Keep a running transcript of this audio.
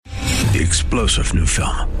The explosive new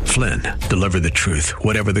film, Flynn, deliver the truth,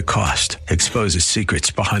 whatever the cost. Exposes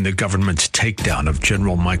secrets behind the government's takedown of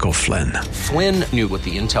General Michael Flynn. Flynn knew what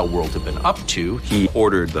the intel world had been up to. He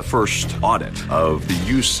ordered the first audit of the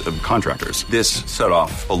use of contractors. This set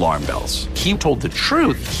off alarm bells. He told the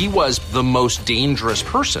truth. He was the most dangerous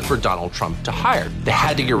person for Donald Trump to hire. They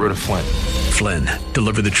had to get rid of Flynn. Flynn,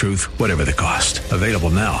 deliver the truth, whatever the cost. Available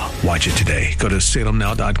now. Watch it today. Go to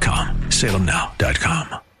salemnow.com.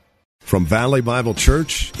 salemnow.com. From Valley Bible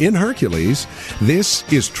Church in Hercules, this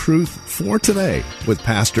is Truth for Today with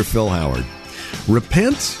Pastor Phil Howard.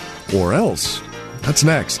 Repent or else. That's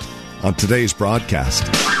next on today's broadcast.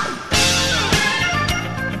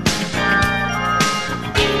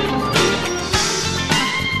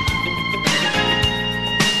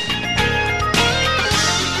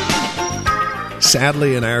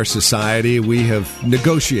 Sadly, in our society, we have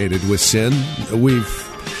negotiated with sin. We've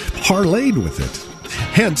parlayed with it.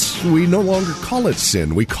 Hence, we no longer call it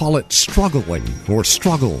sin. We call it struggling or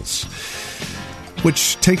struggles,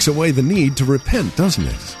 which takes away the need to repent, doesn't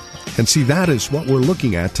it? And see, that is what we're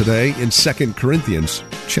looking at today in 2 Corinthians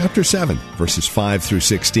chapter 7, verses 5 through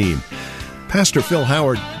 16. Pastor Phil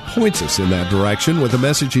Howard points us in that direction with a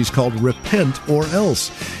message he's called Repent or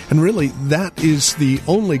Else. And really, that is the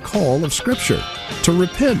only call of Scripture, to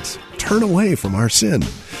repent, turn away from our sin.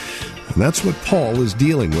 And that's what Paul is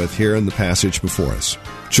dealing with here in the passage before us.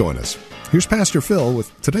 Join us. Here's Pastor Phil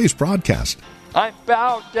with today's broadcast. I'm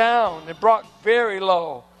bowed down and brought very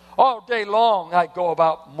low. All day long I go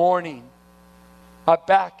about mourning. My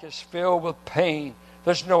back is filled with pain.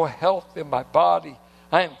 There's no health in my body.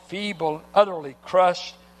 I am feeble and utterly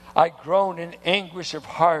crushed. I groan in anguish of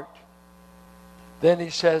heart. Then he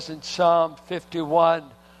says in Psalm 51,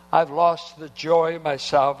 I've lost the joy of my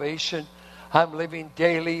salvation. I'm living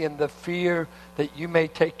daily in the fear that you may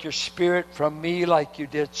take your spirit from me like you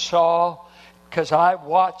did Saul. Because I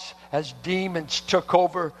watched as demons took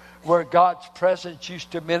over where God's presence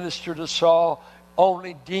used to minister to Saul.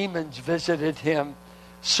 Only demons visited him.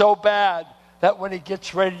 So bad that when he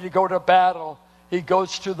gets ready to go to battle, he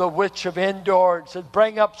goes to the witch of Endor and said,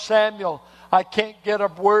 bring up Samuel. I can't get a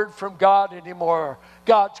word from God anymore.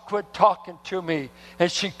 God's quit talking to me.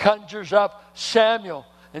 And she conjures up Samuel.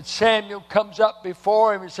 And Samuel comes up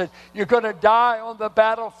before him and said, you're going to die on the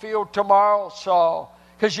battlefield tomorrow, Saul,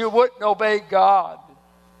 because you wouldn't obey God.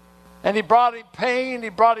 And he brought him pain, he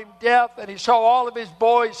brought him death, and he saw all of his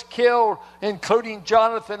boys killed, including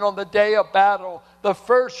Jonathan on the day of battle, the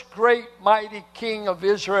first great mighty king of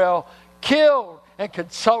Israel, killed and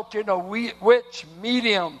consulting a witch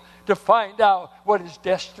medium to find out what his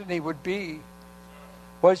destiny would be.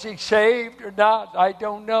 Was he saved or not? I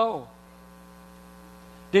don't know.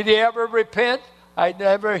 Did he ever repent? I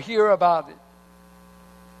never hear about it.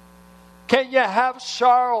 Can you have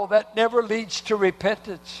sorrow that never leads to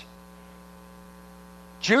repentance?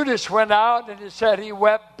 Judas went out and it said he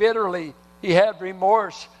wept bitterly. He had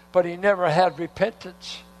remorse, but he never had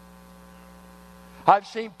repentance. I've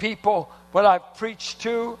seen people, when I've preached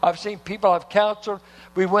to, I've seen people I've counseled.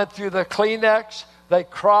 We went through the Kleenex. They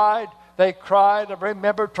cried. I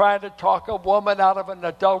remember trying to talk a woman out of an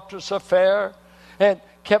adulterous affair and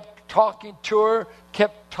kept talking to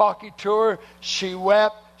her. She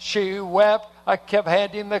wept. I kept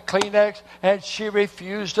handing the Kleenex, and she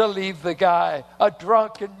refused to leave the guy, a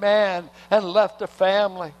drunken man, and left the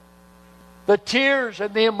family. The tears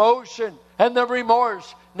and the emotion and the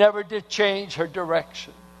remorse never did change her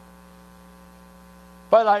direction.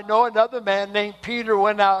 But I know another man named Peter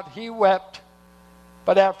went out. He wept.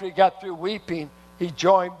 But after he got through weeping, he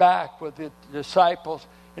joined back with the disciples.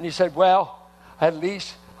 And he said, well, at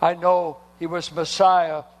least I know he was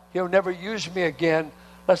Messiah. He'll never use me again.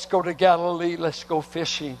 Let's go to Galilee. Let's go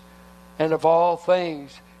fishing. And of all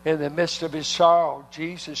things, in the midst of his sorrow,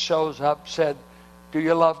 Jesus shows up, said, do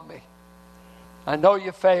you love me? I know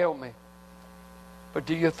you failed me. But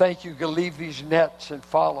do you think you can leave these nets and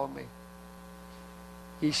follow me?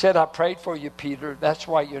 He said, I prayed for you, Peter. That's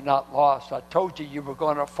why you're not lost. I told you were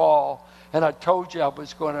going to fall. And I told you I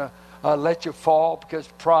was going to let you fall because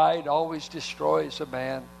pride always destroys a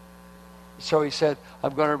man. So he said,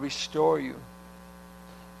 I'm going to restore you.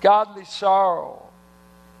 Godly sorrow.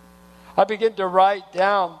 I begin to write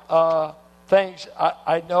down things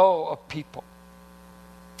I know of people.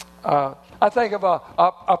 I think of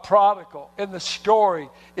a prodigal in the story.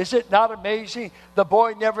 Is it not amazing? The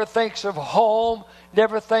boy never thinks of home.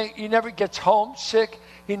 He never gets homesick.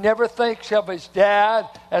 He never thinks of his dad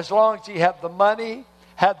as long as he had the money,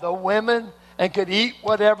 had the women, and could eat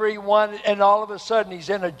whatever he wanted, and all of a sudden he's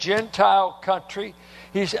in a Gentile country.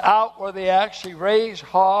 He's out where they actually raise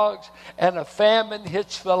hogs, and a famine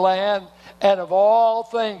hits the land, and of all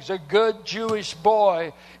things, a good Jewish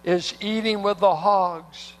boy is eating with the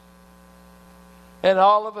hogs. And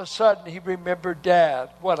all of a sudden he remembered Dad.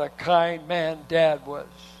 What a kind man Dad was.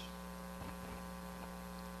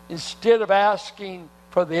 Instead of asking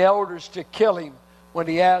for the elders to kill him when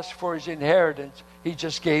he asked for his inheritance, he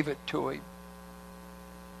just gave it to him.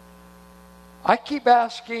 I keep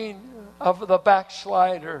asking of the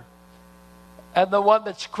backslider and the one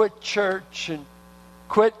that's quit church and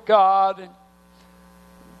quit God and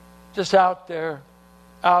just out there.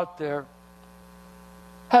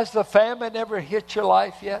 Has the famine ever hit your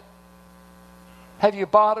life yet? Have you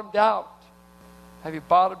bottomed out? Have you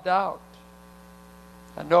bottomed out?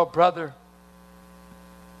 I know a brother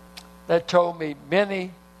that told me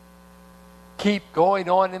many keep going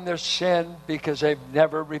on in their sin because they've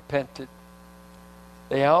never repented.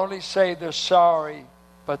 They only say they're sorry,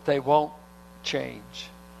 but they won't change.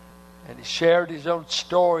 And he shared his own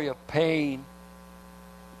story of pain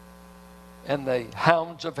and the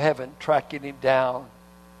hounds of heaven tracking him down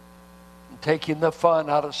and taking the fun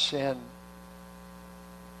out of sin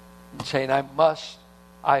and saying, I must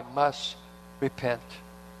repent.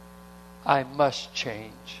 I must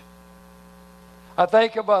change. I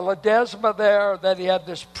think of Ledesma there, that he had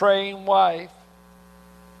this praying wife,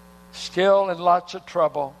 still in lots of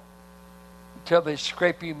trouble, until they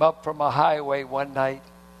scrape him up from a highway one night.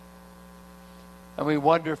 And we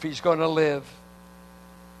wonder if he's going to live.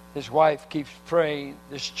 His wife keeps praying.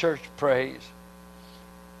 This church prays.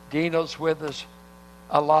 Dino's with us,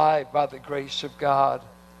 alive by the grace of God.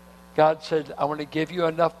 God said, I want to give you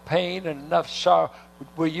enough pain and enough sorrow.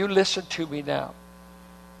 Will you listen to me now?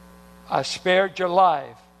 I spared your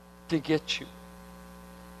life to get you.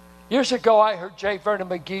 Years ago, I heard J. Vernon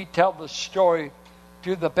McGee tell the story,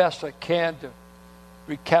 do the best I can to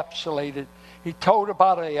recapitulate it. He told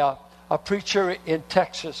about a preacher in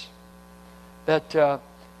Texas that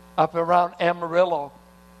up around Amarillo,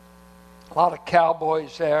 a lot of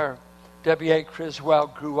cowboys there. W.A. Criswell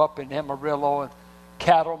grew up in Amarillo, and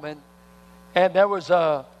cattlemen. And there was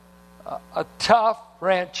a tough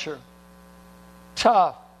rancher,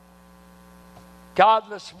 tough,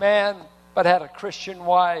 godless man, but had a Christian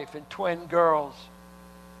wife and twin girls.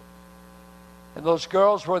 And those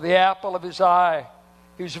girls were the apple of his eye.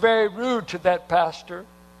 He was very rude to that pastor.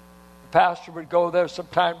 The pastor would go there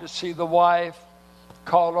sometime to see the wife,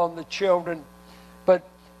 call on the children, but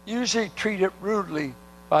usually treated rudely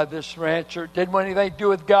by this rancher. Didn't want anything to do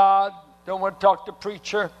with God. Don't want to talk to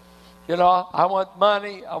preacher. You know, I want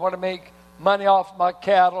money. I want to make money off my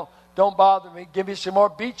cattle. Don't bother me. Give me some more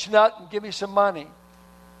beech nut and give me some money.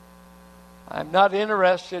 I'm not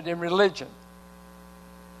interested in religion.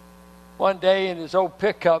 One day in his old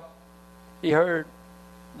pickup, he heard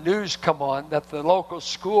news come on that the local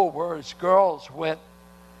school where his girls went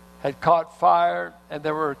had caught fire and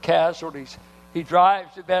there were casualties. He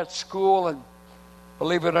drives to that school and,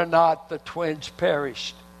 believe it or not, the twins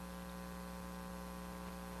perished.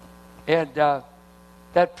 And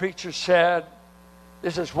that preacher said,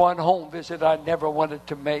 this is one home visit I never wanted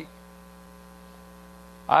to make.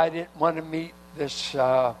 I didn't want to meet this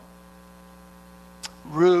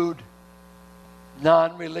rude,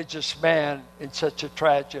 non-religious man in such a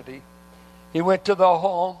tragedy. He went to the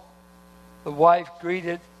home. The wife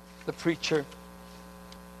greeted the preacher.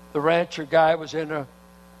 The rancher guy was in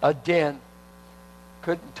a den.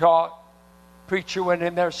 Couldn't talk. Preacher went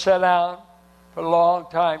in there, sat down for a long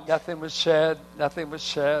time. Nothing was said. Nothing was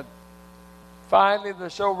said. Finally,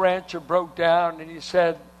 this old rancher broke down and he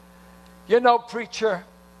said, you know, preacher,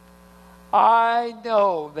 I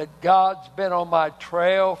know that God's been on my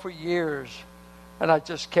trail for years, and I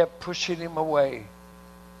just kept pushing him away.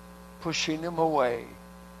 Pushing him away.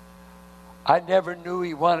 I never knew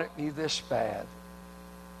he wanted me this bad.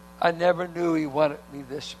 I never knew he wanted me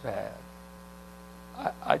this bad.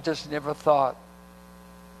 I just never thought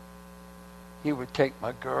he would take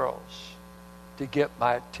my girls to get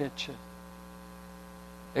my attention.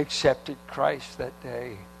 Accepted Christ that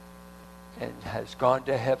day and has gone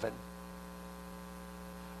to heaven.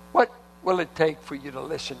 What will it take for you to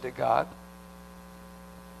listen to God?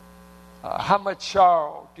 How much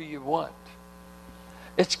sorrow do you want?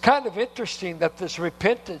 It's kind of interesting that this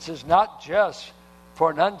repentance is not just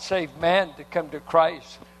for an unsaved man to come to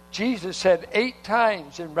Christ. Jesus said 8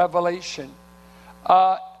 times in Revelation,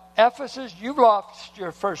 Ephesus, you've lost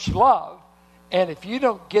your first love, and if you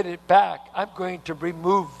don't get it back, I'm going to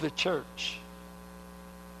remove the church.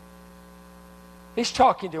 He's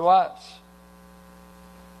talking to us.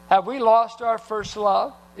 Have we lost our first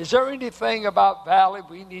love? Is there anything about Valley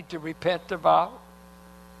we need to repent about?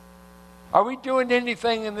 Are we doing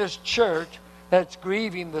anything in this church that's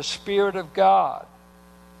grieving the Spirit of God?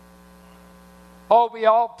 Oh, we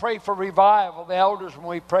all pray for revival. The elders, when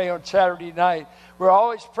we pray on Saturday night, we're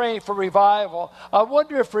always praying for revival. I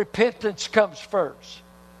wonder if repentance comes first.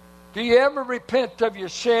 Do you ever repent of your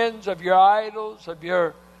sins, of your idols, of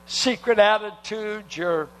your secret attitudes,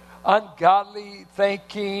 your ungodly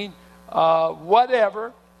thinking,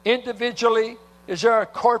 whatever, individually? Is there a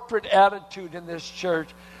corporate attitude in this church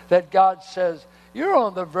that God says, you're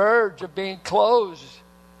on the verge of being closed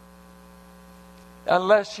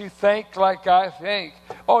unless you think like I think?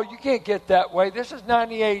 Oh, you can't get that way. This is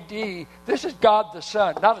 90 AD. This is God the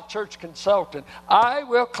Son, not a church consultant. I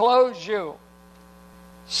will close you.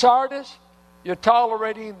 Sardis, you're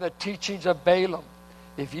tolerating the teachings of Balaam.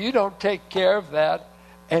 If you don't take care of that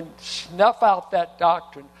and snuff out that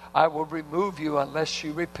doctrine, I will remove you unless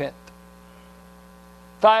you repent.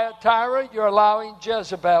 Thyatira, you're allowing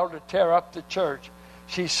Jezebel to tear up the church.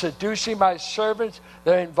 She's seducing my servants.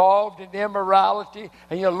 They're involved in immorality,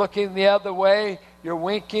 and you're looking the other way. You're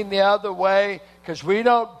winking the other way because we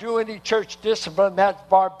don't do any church discipline. That's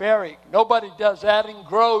barbaric. Nobody does that in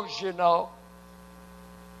grows, you know.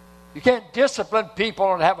 You can't discipline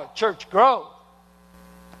people and have a church grow.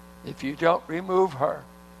 If you don't remove her,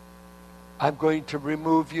 I'm going to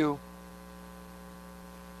remove you.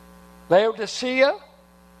 Laodicea,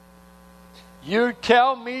 you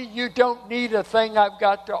tell me you don't need a thing I've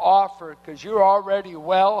got to offer because you're already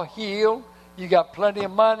well healed. You got plenty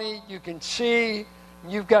of money. You can see.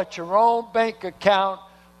 You've got your own bank account.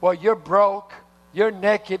 Well, you're broke. You're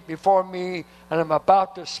naked before me, and I'm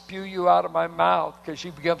about to spew you out of my mouth because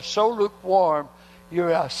you become so lukewarm. You're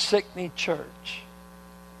a sickening church.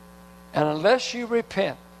 And unless you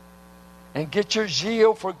repent and get your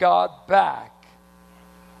zeal for God back,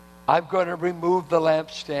 I'm going to remove the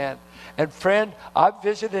lampstand. And friend, I've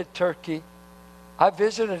visited Turkey. I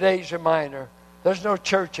visited Asia Minor. There's no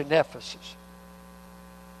church in Ephesus.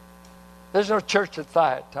 There's no church in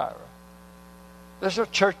Thyatira. There's no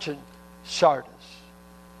church in Sardis.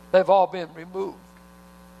 They've all been removed.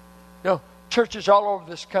 You know, churches all over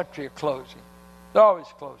this country are closing. They're always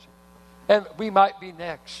closing. And we might be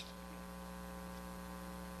next.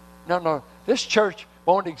 No. This church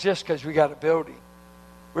won't exist because we got a building.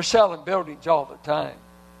 We're selling buildings all the time.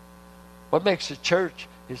 What makes a church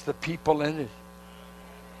is the people in it.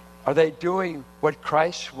 Are they doing what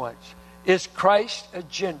Christ wants? Is Christ's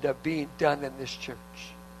agenda being done in this church?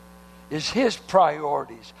 Is his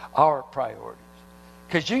priorities our priorities?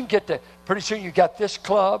 Because you can get to, pretty soon you got this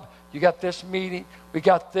club, you got this meeting, we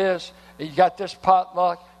got this, and you got this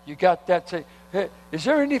potluck, you got that thing. Hey, is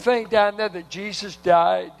there anything down there that Jesus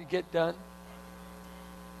died to get done?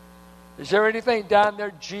 Is there anything down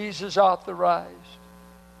there Jesus authorized?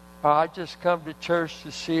 Or I just come to church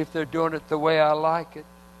to see if they're doing it the way I like it.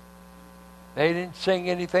 They didn't sing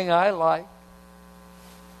anything I like.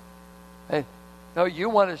 And no, you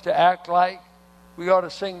want us to act like we ought to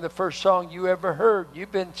sing the first song you ever heard.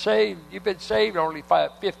 You've been saved. You've been saved only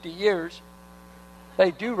 50 years.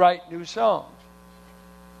 They do write new songs.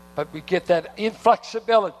 But we get that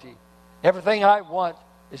inflexibility. Everything I want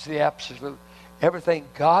is the absolute. Everything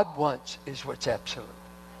God wants is what's absolute.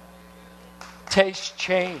 Taste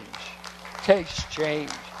change. Taste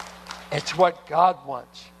change. It's what God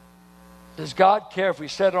wants. Does God care if we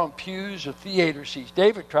sit on pews or theater seats?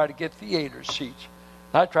 David tried to get theater seats.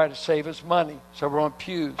 I try to save us money, so we're on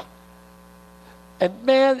pews. And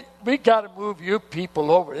man, we got to move you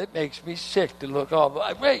people over. It makes me sick to look all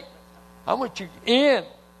like, wait, I want you in.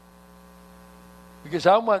 Because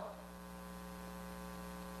I want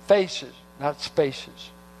faces, not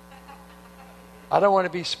spaces. I don't want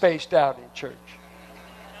to be spaced out in church.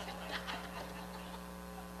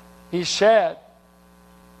 He said,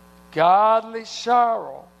 godly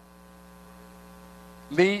sorrow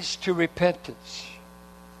leads to repentance.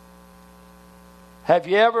 Have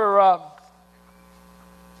you ever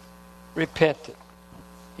repented?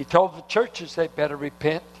 He told the churches they better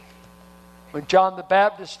repent. When John the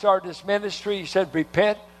Baptist started his ministry, he said,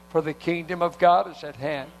 repent, for the kingdom of God is at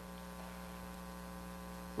hand.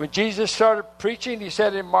 When Jesus started preaching, he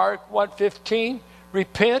said in Mark 1:15,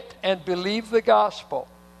 repent and believe the gospel.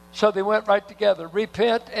 So they went right together.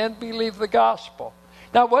 Repent and believe the gospel.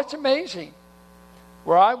 Now, what's amazing,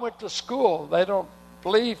 where I went to school, they don't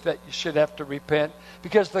believe that you should have to repent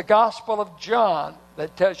because the Gospel of John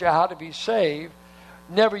that tells you how to be saved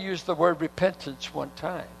never used the word repentance one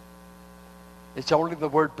time. It's only the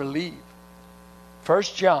word believe. 1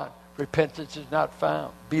 John, repentance is not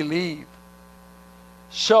found. Believe.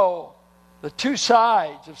 So the two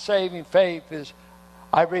sides of saving faith is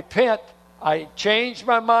I repent, I change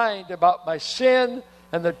my mind about my sin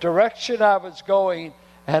and the direction I was going,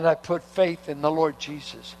 and I put faith in the Lord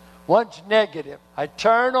Jesus. One's negative. I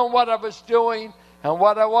turn on what I was doing and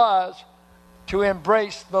what I was to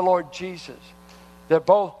embrace the Lord Jesus. They're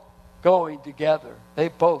both going together. They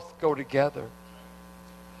both go together.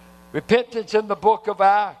 Repentance in the book of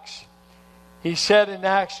Acts. He said in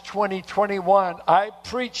Acts 20:21, I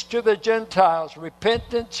preach to the Gentiles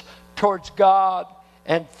repentance towards God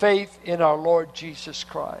and faith in our Lord Jesus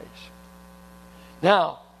Christ.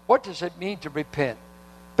 Now, what does it mean to repent?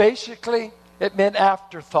 Basically, it meant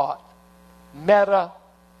afterthought.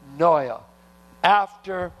 Metanoia.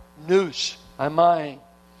 After nous, my mind.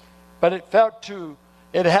 But it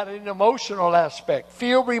had an emotional aspect.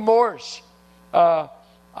 Feel remorse. I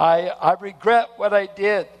regret what I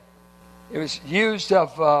did. It was used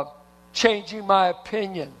of changing my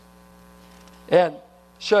opinion. And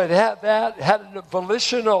so it had that. It had a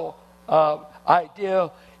volitional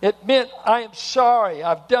idea. It meant I am sorry.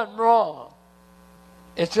 I've done wrong.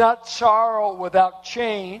 It's not sorrow without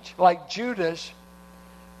change like Judas,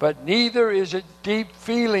 but neither is it deep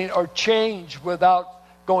feeling or change without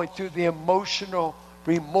going through the emotional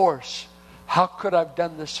remorse. How could I have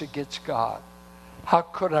done this against God? How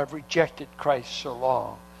could I have rejected Christ so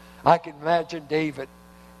long? I can imagine David.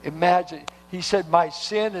 He said, my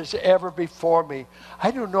sin is ever before me.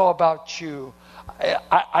 I don't know about you.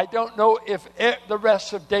 I don't know if the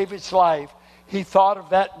rest of David's life he thought of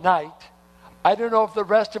that night. I don't know if the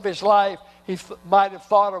rest of his life he might have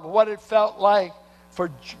thought of what it felt like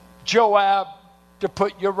for Joab to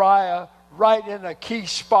put Uriah right in a key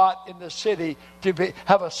spot in the city to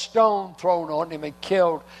have a stone thrown on him and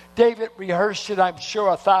killed. David rehearsed it, I'm sure,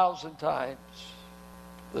 1,000 times.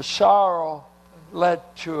 The sorrow led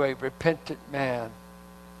to a repentant man.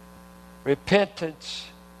 Repentance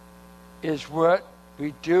is what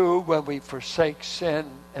we do when we forsake sin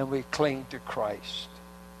and we cling to Christ.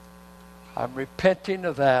 I'm repenting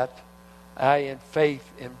of that. I, in faith,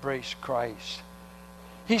 embrace Christ.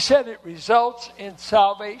 He said it results in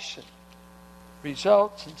salvation.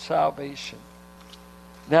 Results in salvation.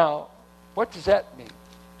 Now, what does that mean?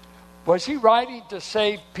 Was he writing to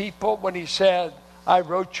save people when he said, I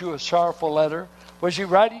wrote you a sorrowful letter? Was he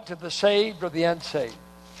writing to the saved or the unsaved?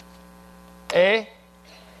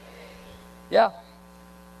 Yeah.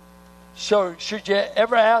 So, should you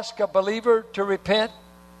ever ask a believer to repent?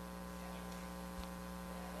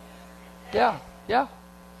 Yeah.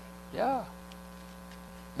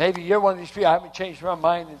 Maybe you're one of these people, I haven't changed my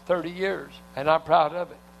mind in 30 years, and I'm proud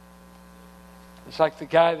of it. It's like the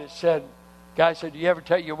guy said, do you ever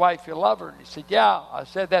tell your wife you love her? And he said, yeah, I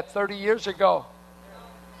said that 30 years ago.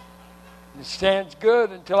 It stands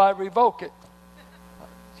good until I revoke it.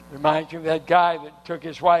 Reminds me of that guy that took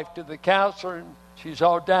his wife to the counselor, and she's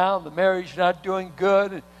all down, the marriage's not doing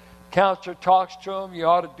good, and the counselor talks to him, you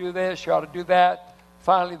ought to do this, you ought to do that.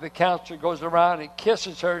 Finally, the counselor goes around and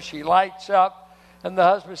kisses her. She lights up. And the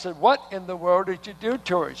husband said, what in the world did you do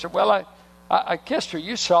to her? He said, well, I kissed her.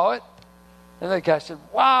 You saw it. And the guy said,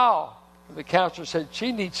 wow. And the counselor said,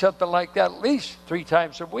 she needs something like that at least 3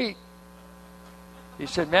 times a week. He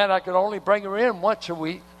said, man, I could only bring her in once a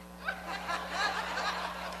week.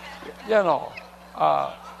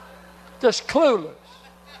 Just clueless.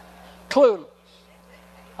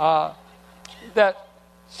 That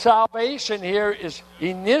salvation here is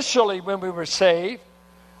initially when we were saved,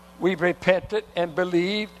 we repented and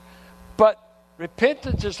believed. But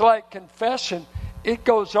repentance is like confession. It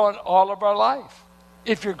goes on all of our life.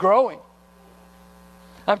 If you're growing.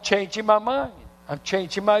 I'm changing my mind. I'm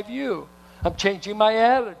changing my view. I'm changing my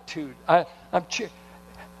attitude.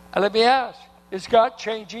 Let me ask, is God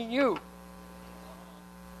changing you?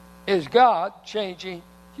 Is God changing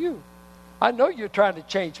you? I know you're trying to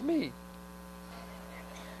change me.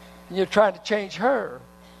 And you're trying to change her.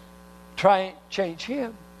 Try and change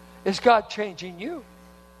him. Is God changing you?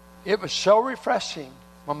 It was so refreshing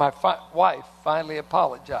when my wife finally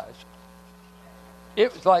apologized.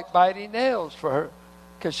 It was like biting nails for her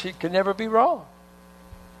because she could never be wrong.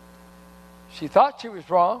 She thought she was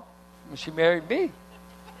wrong when she married me.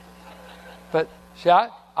 But see, I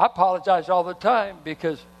apologize all the time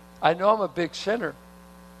because I know I'm a big sinner.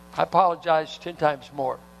 I apologize 10 times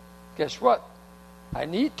more. Guess what? I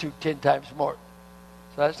need to 10 times more.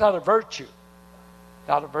 So that's not a virtue.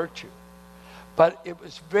 Not a virtue. But it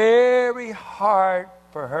was very hard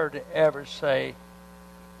for her to ever say,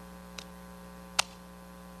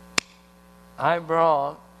 I'm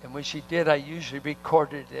wrong. And when she did, I usually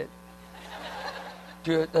recorded it.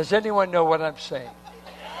 Does anyone know what I'm saying?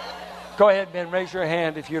 Go ahead, men, raise your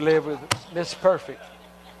hand if you live with Miss Perfect.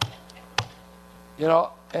 You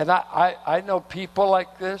know, and I know people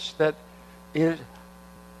like this that is,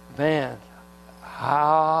 man,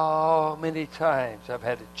 how many times I've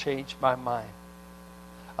had to change my mind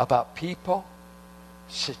about people,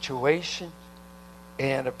 situations,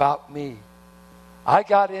 and about me. I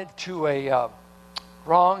got into a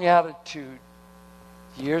wrong attitude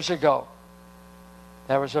years ago.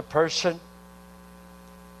 There was a person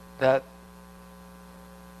that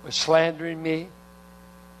was slandering me,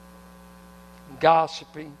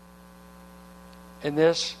 gossiping, and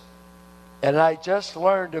this. And I just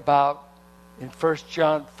learned about, in 1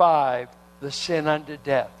 John 5, the sin unto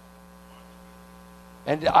death.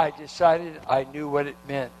 And I decided I knew what it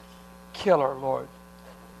meant. Kill her, Lord.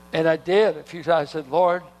 And I did a few times. I said,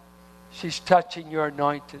 Lord, she's touching your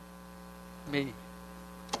anointed me.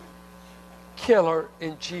 Kill her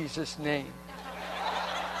in Jesus' name.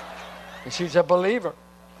 And she's a believer.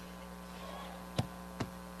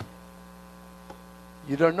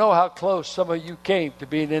 You don't know how close some of you came to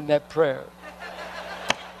being in that prayer.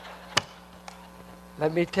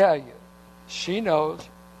 Let me tell you, she knows,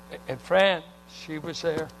 and Fran, she was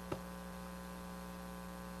there.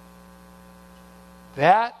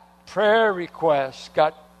 That prayer request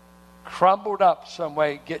got crumbled up some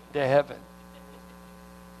way getting to heaven.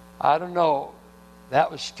 I don't know.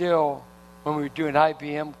 That was still when we were doing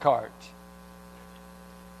IBM cards.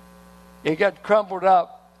 It got crumbled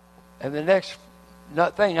up, and the next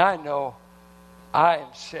thing I know, I am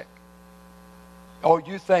sick. Oh,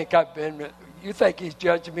 you think he's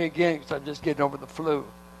judging me again because I'm just getting over the flu.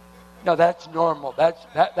 No, that's normal.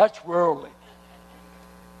 That's worldly.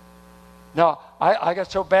 No, I got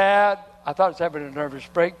so bad, I thought I was having a nervous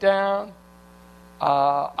breakdown.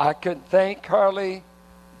 I couldn't think hardly.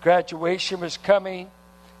 Graduation was coming.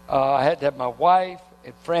 I had to have my wife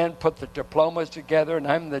and friend put the diplomas together, and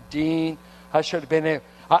I'm the dean. I should have been there.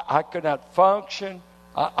 I could not function.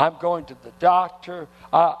 I'm going to the doctor.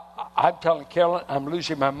 I'm telling Carolyn I'm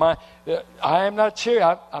losing my mind. I am not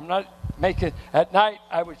serious. I'm not making. At night,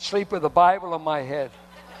 I would sleep with a Bible on my head.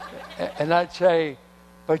 And I'd say,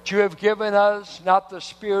 but you have given us not the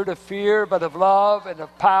spirit of fear, but of love and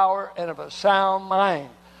of power and of a sound mind.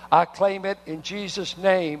 I claim it in Jesus'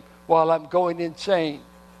 name while I'm going insane.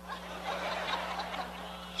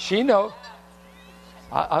 She knows.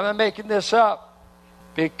 I'm not making this up.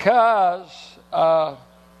 Because God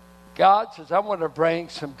says, I want to bring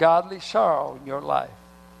some godly sorrow in your life.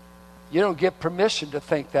 You don't get permission to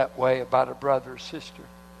think that way about a brother or sister.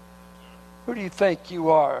 Who do you think you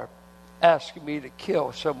are asking me to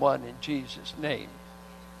kill someone in Jesus' name?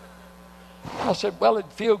 I said, well,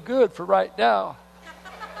 it'd feel good for right now.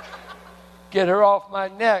 Get her off my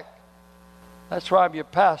neck. That's why I'm your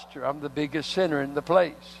pastor. I'm the biggest sinner in the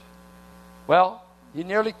place. Well, you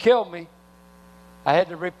nearly killed me. I had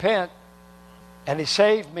to repent, and he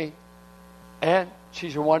saved me. And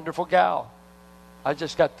she's a wonderful gal. I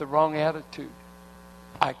just got the wrong attitude.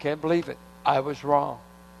 I can't believe it. I was wrong.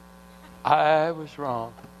 I was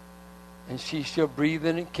wrong. And she's still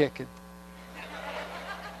breathing and kicking.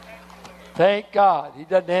 Thank God he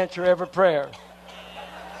doesn't answer every prayer.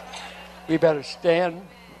 We better stand.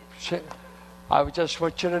 I just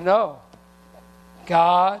want you to know,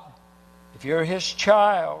 God, if you're his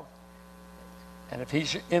child, and if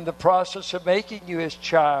he's in the process of making you his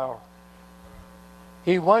child,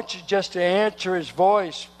 he wants you just to answer his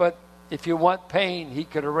voice, but if you want pain, he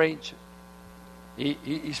could arrange it.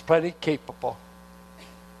 He's plenty capable.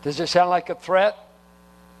 Does it sound like a threat?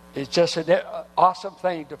 It's just an awesome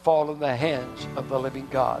thing to fall in the hands of the living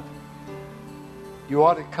God. You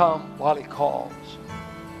ought to come while he calls.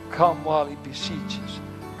 Come while he beseeches.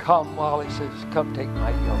 Come while he says, come take my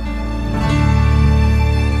yoke.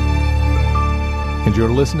 And you're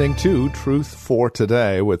listening to Truth for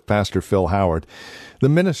Today with Pastor Phil Howard, the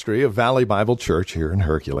ministry of Valley Bible Church here in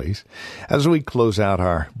Hercules. As we close out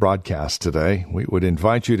our broadcast today, we would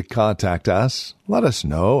invite you to contact us. Let us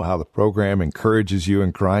know how the program encourages you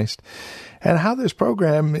in Christ and how this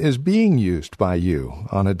program is being used by you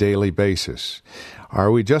on a daily basis.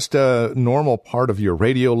 Are we just a normal part of your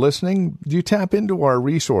radio listening? Do you tap into our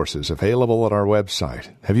resources available at our website?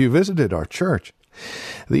 Have you visited our church?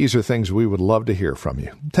 These are things we would love to hear from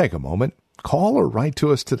you. Take a moment, call or write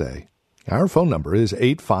to us today. Our phone number is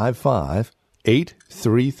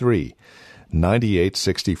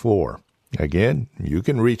 855-833-9864. Again, you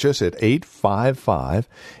can reach us at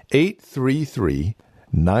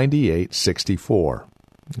 855-833-9864.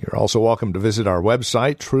 You're also welcome to visit our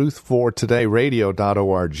website,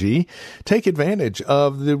 truthfortodayradio.org. Take advantage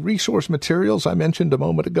of the resource materials I mentioned a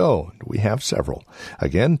moment ago. We have several.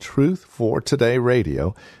 Again,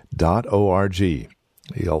 truthfortodayradio.org.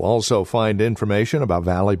 You'll also find information about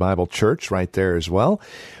Valley Bible Church right there as well,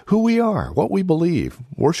 who we are, what we believe,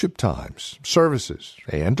 worship times, services,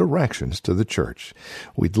 and directions to the church.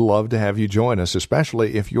 We'd love to have you join us,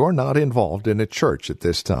 especially if you're not involved in a church at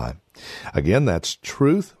this time. Again, that's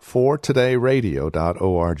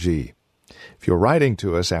truthfortodayradio.org. If you're writing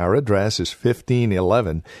to us, our address is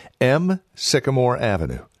 1511 M. Sycamore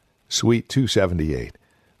Avenue, Suite 278.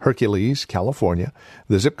 Hercules, California.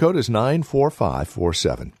 The zip code is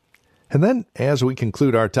 94547. And then, as we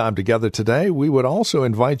conclude our time together today, we would also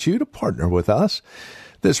invite you to partner with us.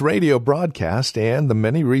 This radio broadcast and the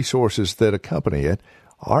many resources that accompany it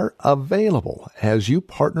are available as you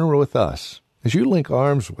partner with us, as you link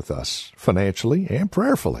arms with us financially and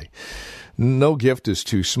prayerfully. No gift is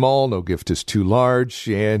too small, no gift is too large,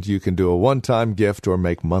 and you can do a one-time gift or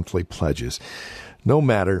make monthly pledges. No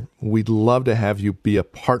matter, we'd love to have you be a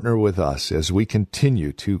partner with us as we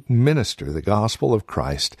continue to minister the gospel of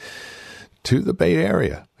Christ to the Bay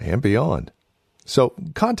Area and beyond. So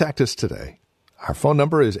contact us today. Our phone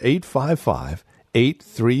number is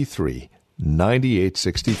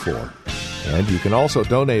 855-833-9864. And you can also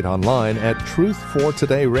donate online at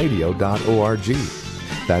truthfortodayradio.org.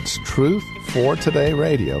 That's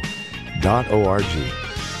truthfortodayradio.org.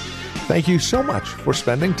 Thank you so much for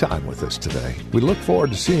spending time with us today. We look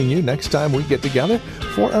forward to seeing you next time we get together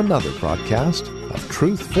for another broadcast of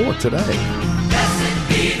Truth for Today. Blessed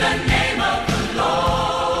be the name of the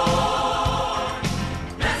Lord.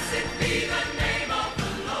 Blessed be the name of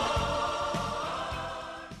the Lord.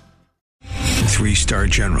 3-star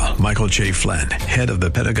General Michael J. Flynn, head of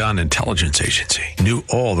the Pentagon Intelligence Agency, knew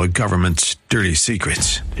all the government's dirty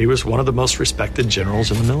secrets. He was one of the most respected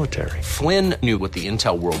generals in the military. Flynn knew what the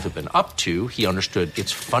intel world had been up to. He understood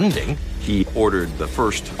its funding. He ordered the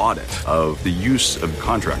first audit of the use of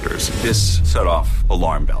contractors. This set off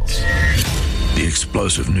alarm bells. The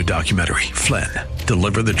explosive new documentary, Flynn,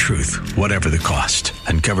 Deliver the Truth, Whatever the Cost,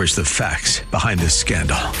 uncovers the facts behind this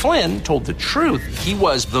scandal. Flynn told the truth. He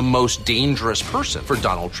was the most dangerous person for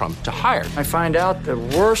Donald Trump to hire. I find out the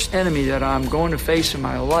worst enemy that I'm going to face in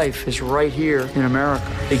my life is right here in America.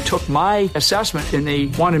 They took my assessment and they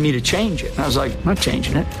wanted me to change it. And I was like, I'm not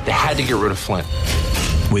changing it. They had to get rid of Flynn.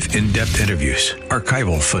 With in-depth interviews,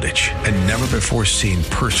 archival footage, and never-before-seen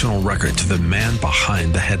personal records of the man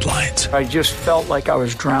behind the headlines. I just felt like I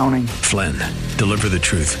was drowning. Flynn, Deliver the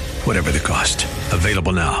Truth, Whatever the Cost.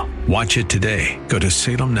 Available now. Watch it today. Go to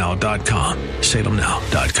salemnow.com.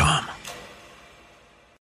 salemnow.com.